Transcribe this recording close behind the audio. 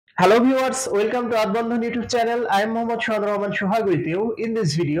Hello viewers, welcome to Earthbondhon YouTube channel. I am Mohammad Sohag with you. In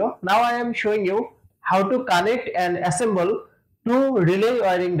this video, now I am showing you how to connect and assemble two relay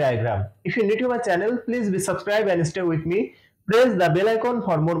wiring diagram. If you are new to my channel, please be subscribed and stay with me. Press the bell icon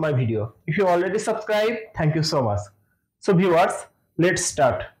for more my video. If you already subscribed, thank you so much. So viewers, let's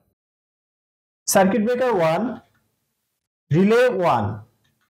start. Circuit breaker 1, relay 1,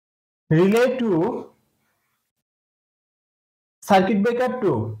 relay 2, circuit breaker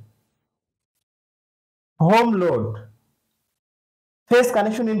 2, home load, phase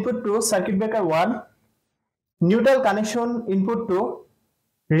connection input to circuit breaker 1, neutral connection input to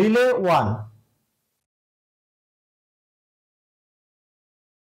relay 1,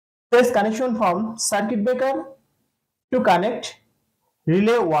 phase connection from circuit breaker to connect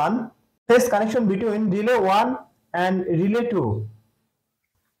relay 1, phase connection between relay 1 and relay 2,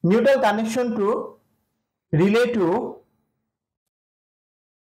 neutral connection to relay 2,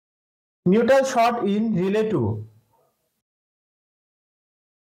 neutral short in relay 2,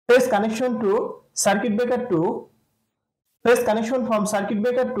 phase connection to circuit breaker 2, phase connection from circuit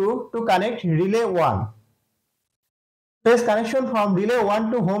breaker 2 to connect relay 1, phase connection from relay 1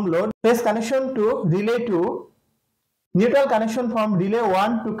 to home load, phase connection to relay 2, neutral connection from relay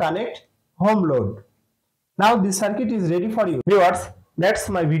 1 to connect home load. Now this circuit is ready for you. Viewers, that's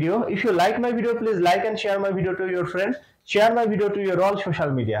my video. If you like my video, please like and share my video to your friends. Share my video to your all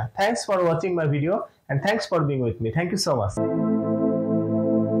social media. Thanks for watching my video and thanks for being with me. Thank you so much.